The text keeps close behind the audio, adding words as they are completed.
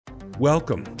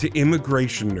Welcome to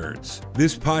Immigration Nerds.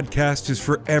 This podcast is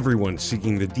for everyone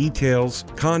seeking the details,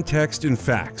 context, and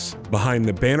facts behind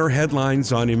the banner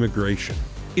headlines on immigration.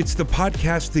 It's the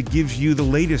podcast that gives you the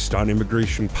latest on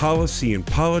immigration policy and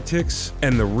politics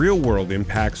and the real-world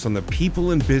impacts on the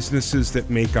people and businesses that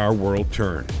make our world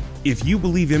turn. If you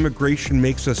believe immigration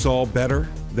makes us all better,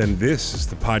 then this is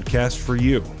the podcast for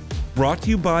you. Brought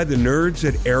to you by the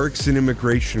nerds at Erickson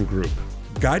Immigration Group,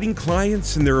 guiding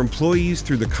clients and their employees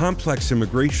through the complex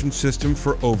immigration system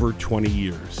for over 20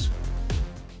 years.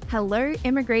 Hello,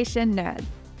 immigration nerds.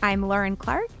 I'm Lauren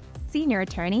Clark, senior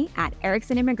attorney at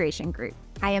Erickson Immigration Group.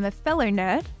 I am a fellow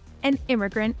nerd, an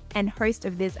immigrant, and host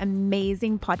of this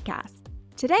amazing podcast.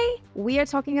 Today, we are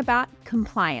talking about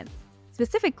compliance,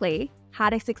 specifically how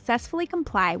to successfully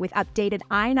comply with updated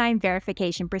I-9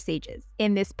 verification procedures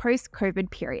in this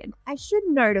post-COVID period. I should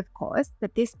note, of course,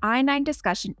 that this I-9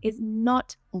 discussion is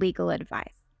not legal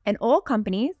advice, and all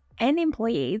companies and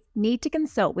employees need to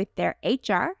consult with their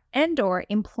HR and/or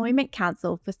employment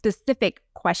counsel for specific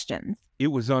questions.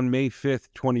 It was on May 5th,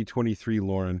 2023,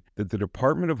 Lauren, that the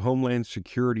Department of Homeland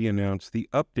Security announced the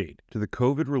update to the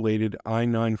COVID-related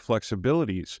I-9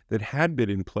 flexibilities that had been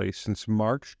in place since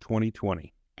March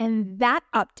 2020. And that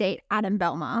update, Adam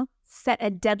Belmar, set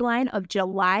a deadline of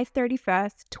July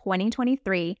 31st,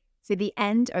 2023 for the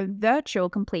end of virtual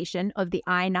completion of the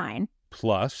I-9.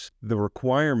 Plus, the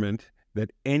requirement that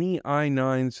any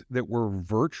I-9s that were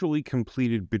virtually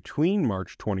completed between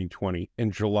March 2020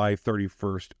 and July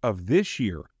 31st of this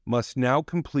year must now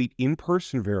complete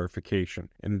in-person verification,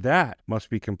 and that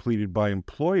must be completed by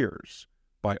employers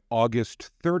by August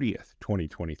 30th,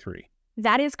 2023.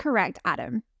 That is correct,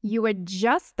 Adam. You are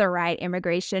just the right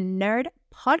immigration nerd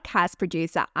podcast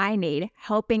producer I need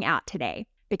helping out today,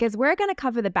 because we're going to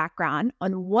cover the background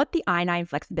on what the I-9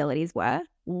 flexibilities were,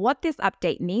 what this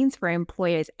update means for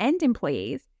employers and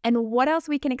employees, and what else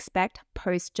we can expect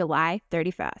post-July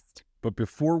 31st. But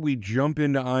before we jump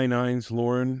into I-9s,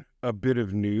 Lauren, a bit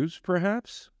of news,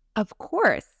 perhaps? Of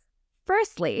course.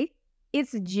 Firstly,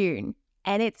 it's June,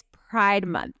 and it's Pride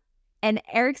Month. And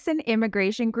Erickson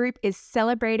Immigration Group is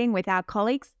celebrating with our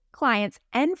colleagues, clients,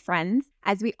 and friends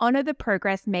as we honor the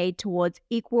progress made towards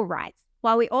equal rights,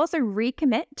 while we also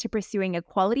recommit to pursuing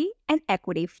equality and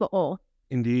equity for all.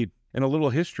 Indeed. And a little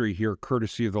history here,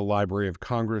 courtesy of the Library of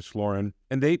Congress, Lauren.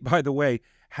 And they, by the way,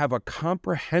 have a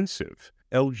comprehensive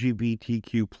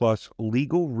LGBTQ plus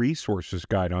legal resources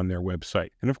guide on their website.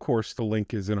 And of course, the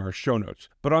link is in our show notes.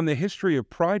 But on the history of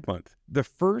Pride Month, the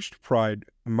first Pride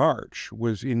March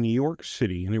was in New York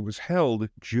City, and it was held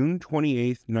June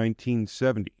 28th,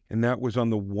 1970. And that was on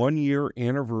the one-year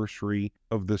anniversary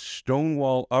of the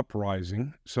Stonewall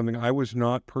Uprising, something I was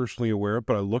not personally aware of,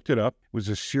 but I looked it up. It was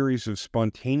a series of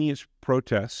spontaneous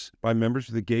protests by members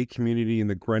of the gay community in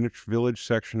the Greenwich Village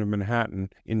section of Manhattan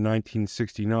in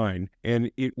 1969,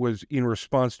 and it was in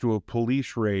response to a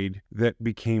police raid that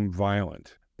became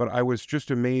violent. But I was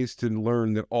just amazed to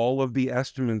learn that all of the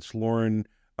estimates, Lauren,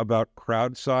 about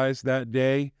crowd size that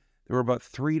day, there were about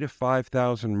 3,000 to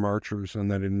 5,000 marchers on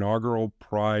that inaugural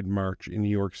Pride March in New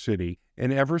York City.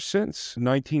 And ever since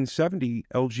 1970,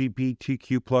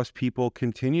 LGBTQ plus people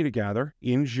continue to gather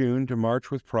in June to march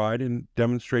with pride and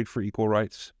demonstrate for equal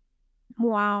rights.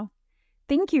 Wow.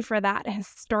 Thank you for that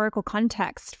historical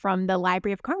context from the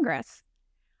Library of Congress.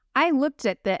 I looked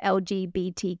at the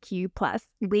LGBTQ plus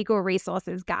legal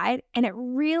resources guide, and it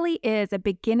really is a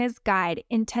beginner's guide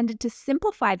intended to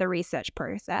simplify the research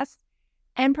process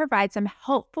and provide some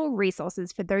helpful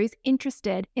resources for those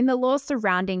interested in the laws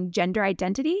surrounding gender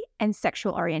identity and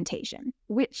sexual orientation,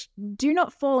 which do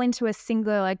not fall into a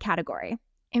singular category.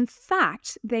 In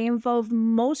fact, they involve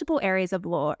multiple areas of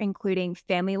law, including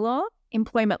family law,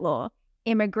 employment law,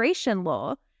 immigration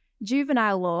law,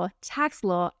 juvenile law, tax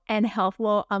law, and health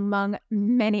law, among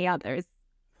many others.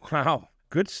 Wow,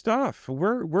 good stuff.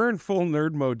 We're in full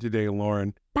nerd mode today,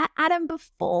 Lauren. But Adam,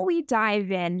 before we dive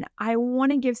in, I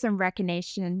want to give some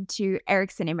recognition to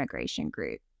Erickson Immigration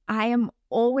Group. I am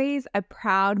always a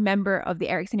proud member of the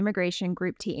Erickson Immigration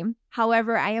Group team.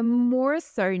 However, I am more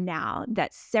so now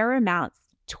that Sarah Mount's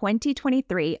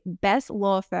 2023 Best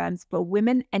Law Firms for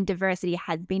Women and Diversity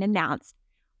has been announced,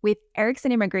 with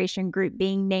Erickson Immigration Group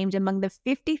being named among the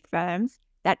 50 firms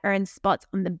that earn spots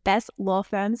on the Best Law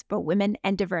Firms for Women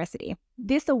and Diversity.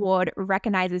 This award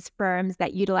recognizes firms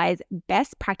that utilize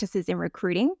best practices in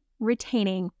recruiting,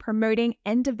 retaining, promoting,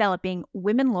 and developing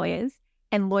women lawyers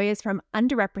and lawyers from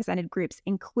underrepresented groups,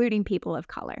 including people of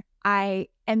color. I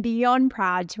am beyond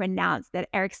proud to announce that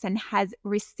Erickson has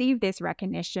received this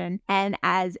recognition, and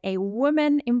as a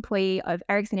woman employee of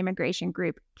Erickson Immigration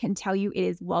Group, can tell you it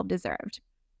is well deserved.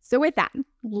 So with that,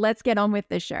 let's get on with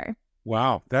the show.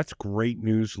 Wow, that's great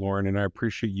news, Lauren, and I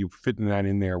appreciate you fitting that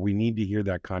in there. We need to hear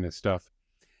that kind of stuff.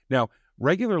 Now,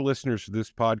 regular listeners to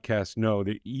this podcast know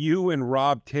that you and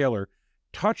Rob Taylor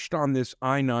touched on this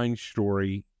I-9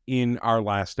 story in our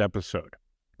last episode.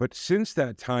 But since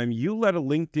that time, you led a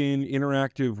LinkedIn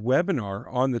interactive webinar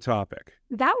on the topic.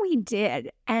 That we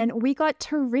did, and we got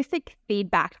terrific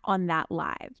feedback on that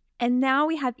live. And now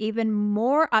we have even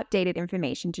more updated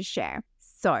information to share.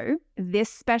 So this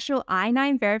special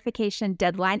I-9 verification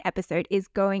deadline episode is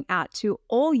going out to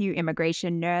all you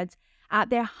immigration nerds out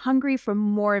there hungry for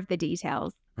more of the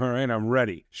details. All right, I'm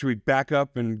ready. Should we back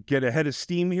up and get ahead of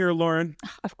steam here, Lauren?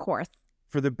 Of course.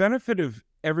 For the benefit of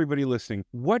everybody listening,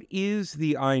 what is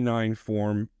the I-9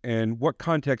 form and what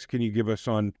context can you give us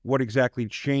on what exactly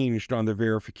changed on the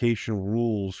verification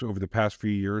rules over the past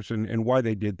few years and why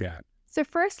they did that? So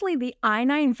firstly, the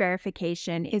I-9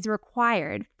 verification is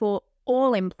required for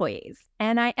all employees.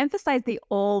 And I emphasize the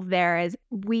all there as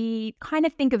we kind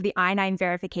of think of the I-9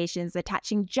 verifications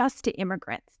attaching just to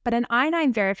immigrants. But an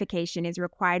I-9 verification is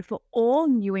required for all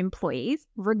new employees,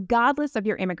 regardless of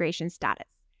your immigration status.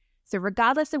 So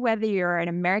regardless of whether you're an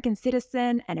American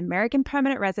citizen, an American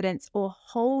permanent resident, or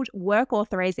hold work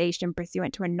authorization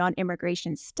pursuant to a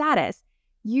non-immigration status,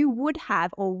 you would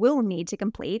have or will need to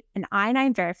complete an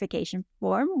I-9 verification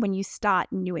form when you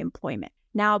start new employment.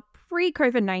 Now,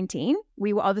 pre-COVID-19,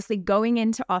 we were obviously going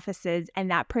into offices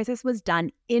and that process was done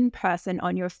in person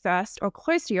on your first or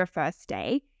close to your first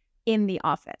day in the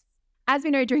office. As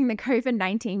we know, during the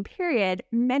COVID-19 period,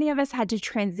 many of us had to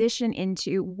transition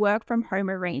into work from home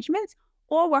arrangements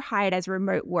or were hired as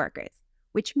remote workers,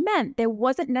 which meant there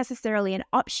wasn't necessarily an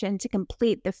option to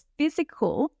complete the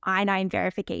physical I-9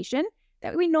 verification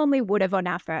that we normally would have on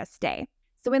our first day.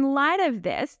 So in light of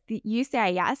this, the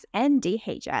UCIS and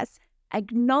DHS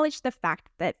acknowledged the fact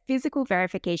that physical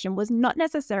verification was not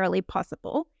necessarily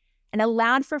possible and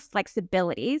allowed for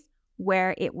flexibilities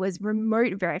where it was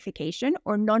remote verification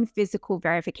or non-physical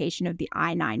verification of the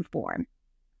I-9 form.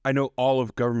 I know all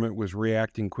of government was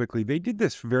reacting quickly. They did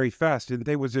this very fast, didn't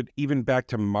they? Was it even back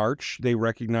to March they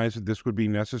recognized that this would be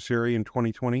necessary in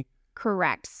 2020?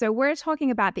 Correct. So we're talking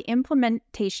about the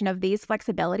implementation of these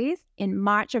flexibilities in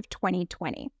March of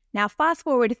 2020. Now, fast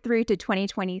forward through to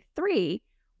 2023,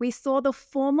 we saw the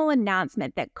formal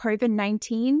announcement that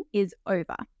COVID-19 is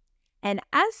over. And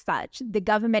as such, the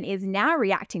government is now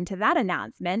reacting to that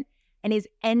announcement and is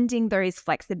ending those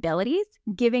flexibilities,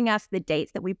 giving us the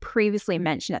dates that we previously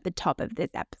mentioned at the top of this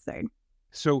episode.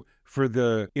 So for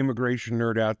the immigration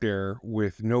nerd out there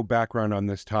with no background on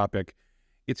this topic,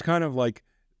 it's kind of like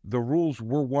the rules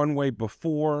were one way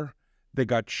before, they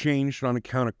got changed on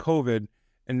account of COVID,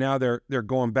 and now they're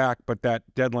going back, but that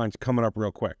deadline's coming up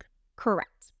real quick. Correct.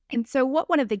 And so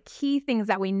one of the key things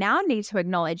that we now need to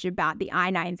acknowledge about the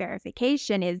I-9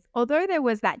 verification is, although there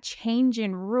was that change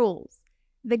in rules,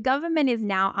 the government is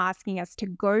now asking us to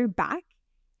go back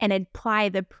and apply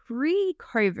the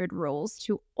pre-COVID rules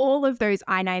to all of those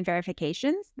I-9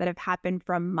 verifications that have happened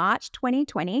from March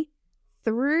 2020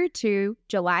 through to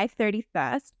July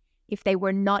 31st if they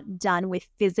were not done with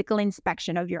physical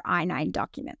inspection of your I-9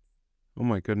 documents. Oh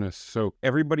my goodness. So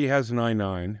everybody has an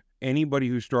I-9. Anybody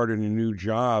who started a new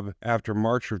job after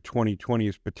March of 2020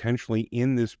 is potentially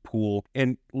in this pool.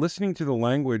 And listening to the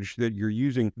language that you're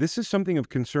using, this is something of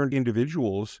concern to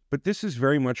individuals, but this is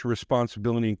very much a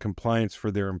responsibility and compliance for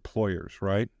their employers,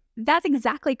 right? That's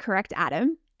exactly correct,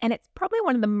 Adam. And it's probably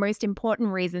one of the most important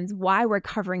reasons why we're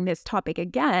covering this topic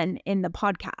again in the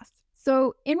podcast.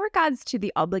 So in regards to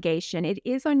the obligation, it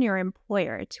is on your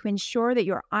employer to ensure that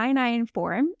your I-9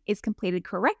 form is completed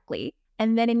correctly.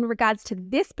 And then in regards to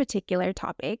this particular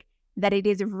topic, that it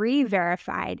is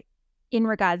re-verified in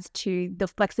regards to the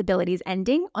flexibilities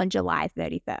ending on July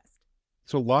 31st.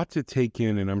 It's a lot to take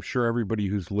in, and I'm sure everybody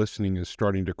who's listening is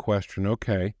starting to question,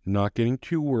 okay, not getting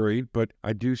too worried, but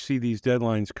I do see these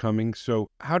deadlines coming.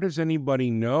 So how does anybody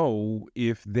know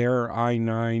if their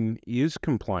I-9 is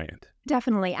compliant?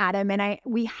 Definitely, Adam. And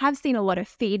we have seen a lot of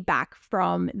feedback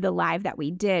from the live that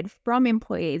we did from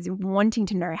employees wanting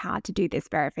to know how to do this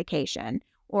verification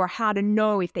or how to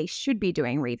know if they should be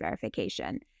doing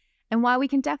re-verification. And while we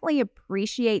can definitely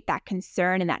appreciate that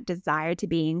concern and that desire to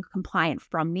be compliant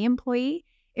from the employee,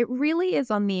 it really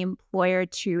is on the employer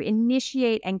to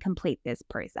initiate and complete this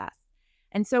process.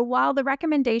 And so while the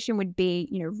recommendation would be,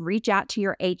 reach out to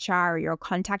your HR or your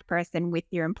contact person with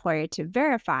your employer to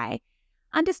verify,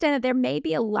 understand that there may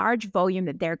be a large volume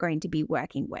that they're going to be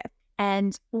working with.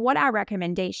 And what our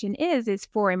recommendation is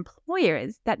for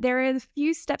employers that there are a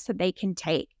few steps that they can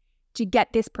take to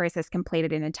get this process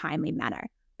completed in a timely manner.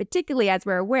 Particularly as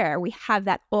we're aware, we have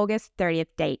that August 30th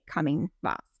date coming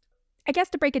fast. I guess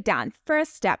to break it down,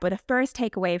 first step or the first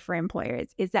takeaway for employers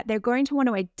is that they're going to want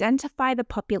to identify the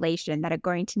population that are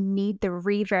going to need the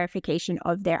re-verification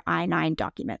of their I-9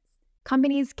 documents.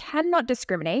 Companies cannot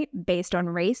discriminate based on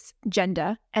race,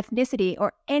 gender, ethnicity,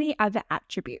 or any other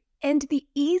attribute. And the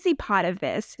easy part of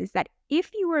this is that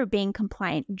if you were being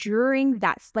compliant during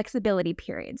that flexibility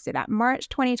period, so that March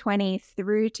 2020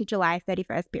 through to July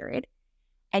 31st period,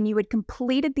 and you had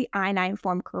completed the I-9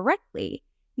 form correctly,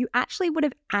 you actually would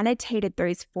have annotated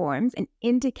those forms and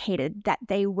indicated that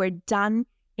they were done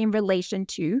in relation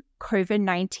to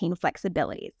COVID-19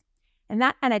 flexibilities. And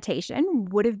that annotation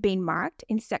would have been marked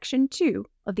in Section 2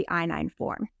 of the I-9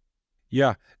 form.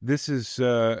 Yeah, this is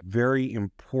a very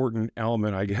important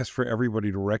element, I guess, for everybody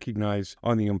to recognize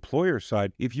on the employer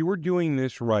side. If you were doing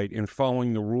this right and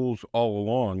following the rules all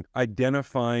along,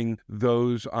 identifying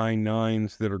those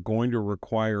I-9s that are going to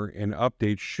require an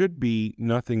update should be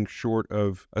nothing short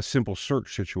of a simple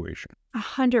search situation.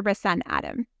 100%,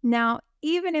 Adam. Now,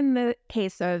 even in the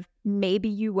case of maybe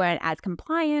you weren't as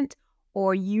compliant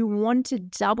or you want to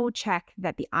double check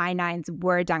that the I-9s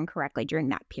were done correctly during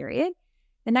that period,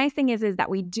 the nice thing is that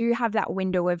we do have that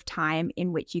window of time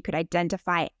in which you could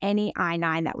identify any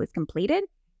I-9 that was completed.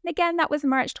 And again, that was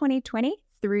March 2020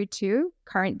 through to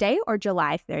current day or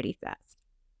July 31st.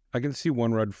 I can see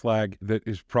one red flag that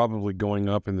is probably going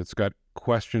up and that's got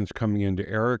questions coming into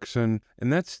Ericsson.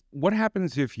 And that's what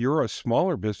happens if you're a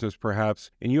smaller business,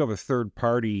 perhaps, and you have a third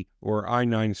party or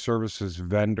I-9 services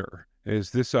vendor.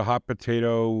 Is this a hot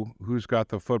potato? Who's got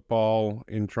the football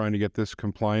in trying to get this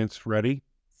compliance ready?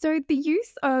 So the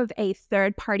use of a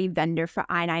third-party vendor for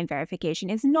I-9 verification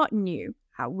is not new.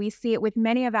 We see it with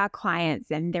many of our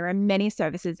clients, and there are many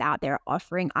services out there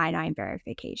offering I-9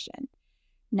 verification.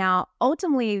 Now,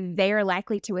 ultimately, they are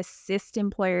likely to assist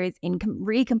employers in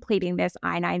recompleting this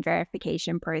I-9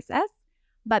 verification process,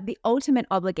 but the ultimate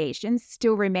obligation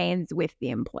still remains with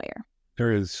the employer.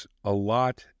 There is a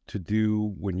lot to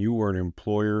do when you are an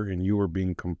employer and you are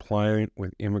being compliant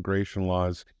with immigration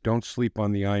laws. Don't sleep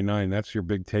on the I-9. That's your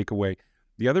big takeaway.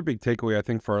 The other big takeaway, I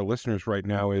think, for our listeners right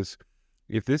now is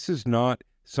if this is not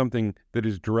something that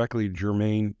is directly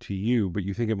germane to you, but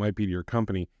you think it might be to your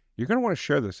company, you're going to want to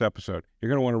share this episode. You're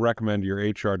going to want to recommend to your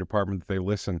HR department that they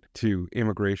listen to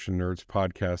Immigration Nerds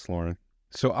podcast, Lauren.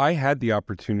 So I had the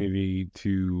opportunity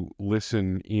to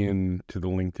listen in to the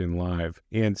LinkedIn Live,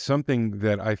 and something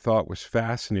that I thought was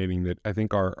fascinating that I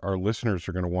think our listeners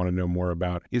are going to want to know more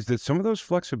about is that some of those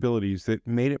flexibilities that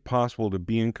made it possible to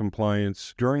be in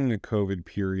compliance during the COVID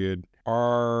period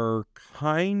are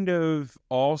kind of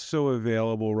also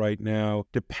available right now,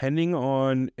 depending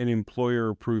on an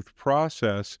employer-approved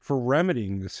process for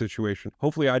remedying the situation.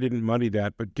 Hopefully I didn't muddy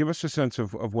that, but give us a sense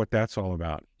of what that's all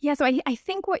about. Yeah, so I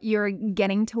think what you're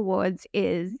getting towards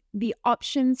is the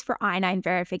options for I-9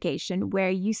 verification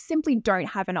where you simply don't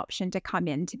have an option to come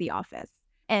into the office.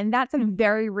 And that's a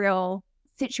very real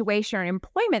situation or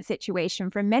employment situation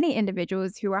for many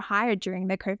individuals who were hired during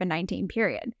the COVID-19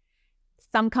 period.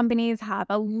 Some companies have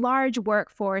a large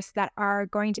workforce that are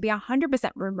going to be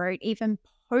 100% remote, even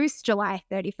post July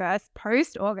 31st,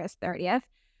 post August 30th,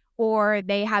 or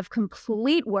they have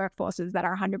complete workforces that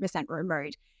are 100%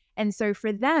 remote. And so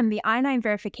for them, the I-9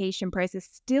 verification process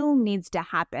still needs to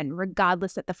happen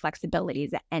regardless that the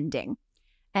flexibilities are ending.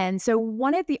 And so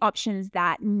one of the options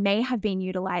that may have been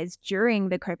utilized during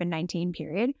the COVID-19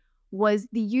 period was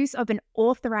the use of an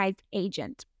authorized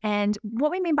agent. And what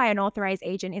we mean by an authorized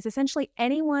agent is essentially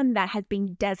anyone that has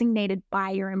been designated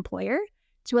by your employer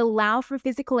to allow for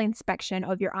physical inspection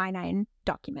of your I-9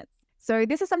 documents. So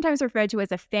this is sometimes referred to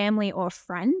as a family or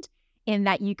friend, in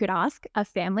that you could ask a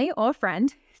family or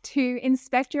friend to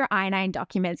inspect your I-9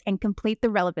 documents and complete the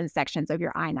relevant sections of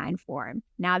your I-9 form.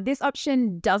 Now, this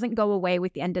option doesn't go away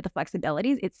with the end of the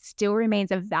flexibilities. It still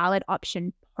remains a valid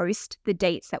option post the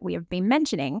dates that we have been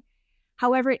mentioning.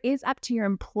 However, it is up to your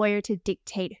employer to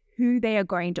dictate who they are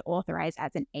going to authorize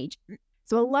as an agent.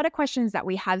 So a lot of questions that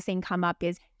we have seen come up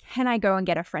is, can I go and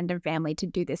get a friend and family to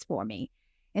do this for me?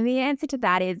 And the answer to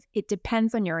that is, it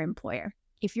depends on your employer.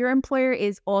 If your employer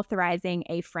is authorizing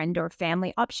a friend or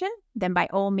family option, then by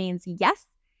all means, yes.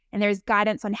 And there's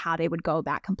guidance on how they would go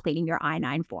about completing your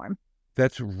I-9 form.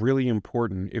 That's really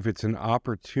important. If it's an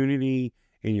opportunity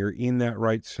and you're in that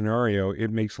right scenario,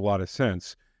 it makes a lot of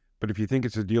sense. But if you think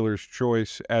it's a dealer's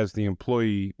choice as the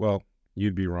employee, well,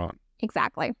 you'd be wrong.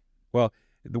 Exactly. Well,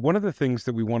 one of the things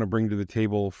that we want to bring to the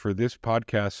table for this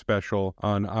podcast special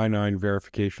on I-9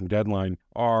 verification deadline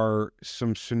are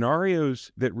some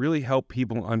scenarios that really help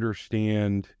people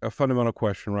understand a fundamental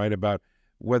question, right, about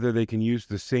whether they can use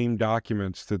the same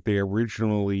documents that they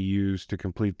originally used to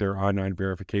complete their I-9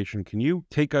 verification. Can you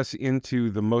take us into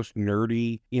the most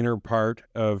nerdy inner part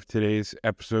of today's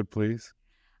episode, please?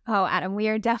 Oh, Adam, we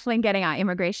are definitely getting our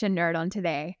immigration nerd on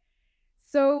today.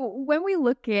 So when we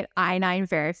look at I-9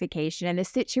 verification and the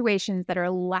situations that are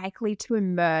likely to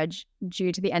emerge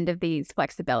due to the end of these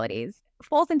flexibilities, it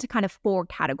falls into kind of 4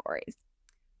 categories.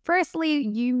 Firstly,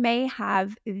 you may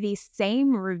have the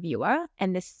same reviewer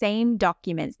and the same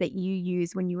documents that you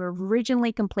used when you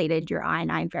originally completed your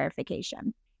I-9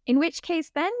 verification. In which case,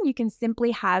 then, you can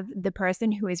simply have the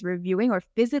person who is reviewing or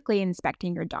physically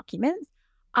inspecting your documents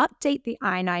update the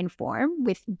I-9 form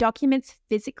with documents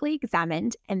physically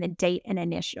examined and the date and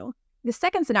initial. The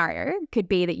second scenario could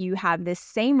be that you have the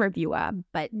same reviewer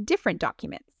but different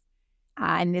documents.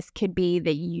 And this could be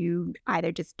that you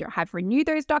either just have renewed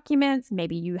those documents,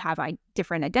 maybe you have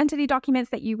different identity documents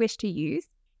that you wish to use,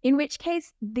 in which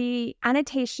case the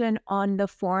annotation on the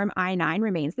form I-9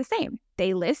 remains the same.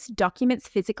 They list documents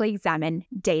physically examined,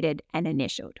 dated, and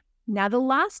initialed. Now, the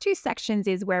last 2 sections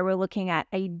is where we're looking at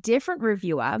a different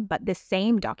reviewer, but the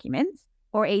same documents,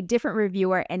 or a different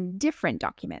reviewer and different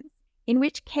documents, in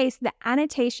which case the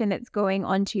annotation that's going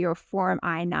onto your form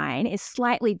I-9 is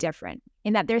slightly different,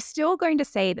 in that they're still going to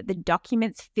say that the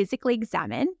documents physically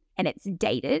examined and it's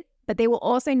dated, but they will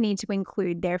also need to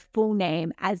include their full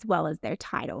name as well as their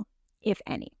title, if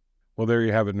any. Well, there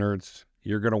you have it, nerds.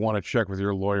 You're going to want to check with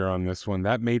your lawyer on this one.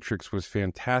 That matrix was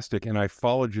fantastic, and I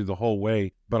followed you the whole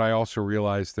way, but I also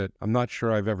realized that I'm not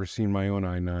sure I've ever seen my own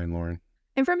I-9, Lauren.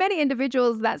 And for many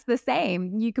individuals, that's the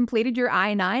same. You completed your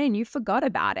I-9 and you forgot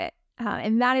about it.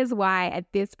 And that is why at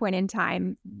this point in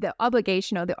time, the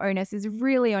obligation or the onus is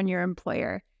really on your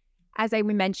employer. As we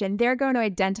mentioned, they're going to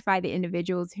identify the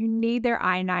individuals who need their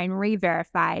I-9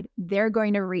 re-verified. They're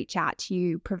going to reach out to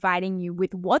you, providing you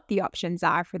with what the options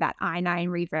are for that I-9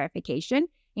 re-verification,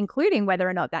 including whether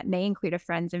or not that may include a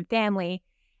friends and family.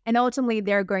 And ultimately,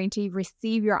 they're going to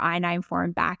receive your I-9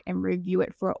 form back and review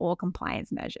it for all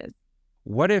compliance measures.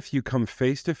 What if you come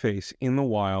face-to-face in the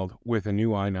wild with a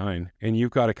new I-9 and you've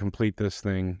got to complete this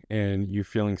thing and you're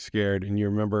feeling scared and you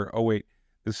remember, oh wait,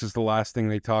 this is the last thing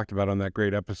they talked about on that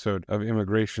great episode of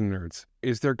Immigration Nerds.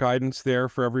 Is there guidance there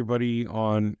for everybody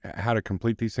on how to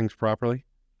complete these things properly?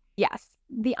 Yes.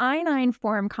 The I-9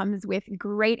 form comes with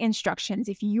great instructions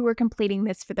if you are completing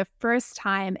this for the first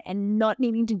time and not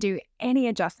needing to do any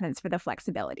adjustments for the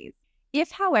flexibilities. If,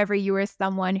 however, you are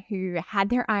someone who had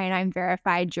their I-9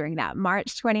 verified during that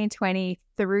March 2020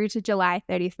 through to July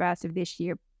 31st of this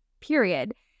year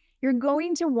period, you're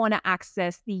going to want to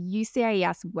access the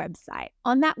UCIS website.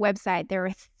 On that website, there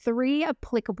are 3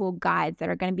 applicable guides that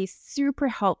are going to be super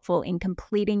helpful in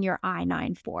completing your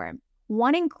I-9 form.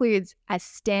 One includes a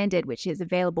standard, which is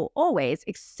available always,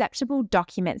 acceptable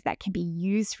documents that can be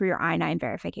used for your I-9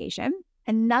 verification.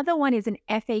 Another one is an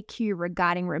FAQ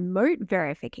regarding remote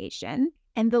verification.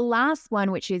 And the last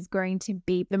one, which is going to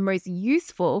be the most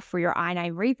useful for your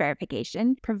I-9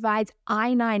 re-verification, provides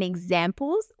I-9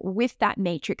 examples with that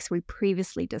matrix we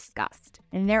previously discussed.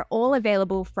 And they're all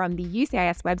available from the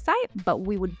UCIS website, but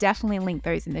we will definitely link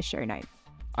those in the show notes.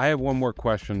 I have one more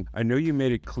question. I know you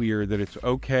made it clear that it's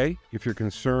okay if you're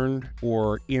concerned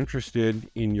or interested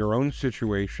in your own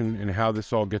situation and how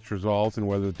this all gets resolved and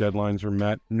whether the deadlines are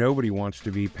met. Nobody wants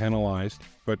to be penalized.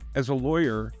 But as a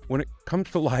lawyer, when it comes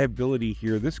to liability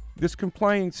here, this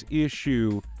compliance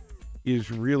issue is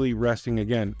really resting,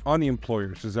 again, on the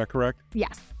employers. Is that correct?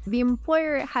 Yes. The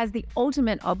employer has the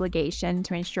ultimate obligation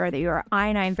to ensure that your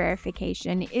I-9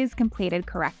 verification is completed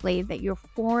correctly, that your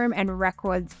form and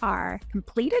records are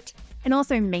completed and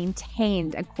also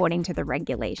maintained according to the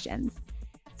regulations.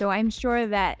 So I'm sure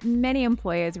that many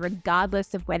employers,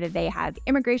 regardless of whether they have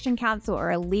immigration counsel or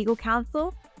a legal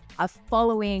counsel, are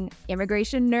following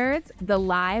Immigration Nerds, the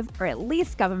live or at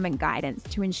least government guidance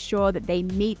to ensure that they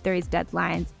meet those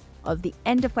deadlines of the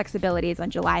end of flexibilities on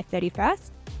July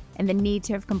 31st and the need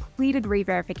to have completed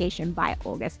re-verification by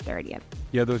August 30th.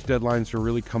 Yeah, those deadlines are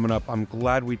really coming up. I'm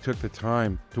glad we took the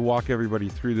time to walk everybody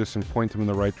through this and point them in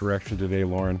the right direction today,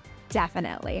 Lauren.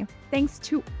 Definitely. Thanks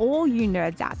to all you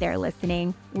nerds out there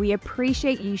listening. We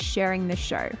appreciate you sharing the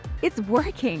show. It's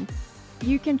working.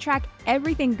 You can track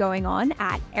everything going on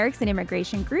at Erickson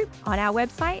Immigration Group on our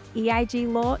website,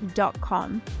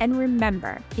 eiglaw.com. And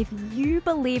remember, if you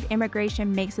believe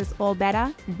immigration makes us all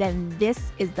better, then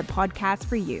this is the podcast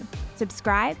for you.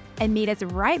 Subscribe and meet us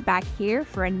right back here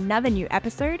for another new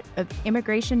episode of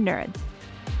Immigration Nerds.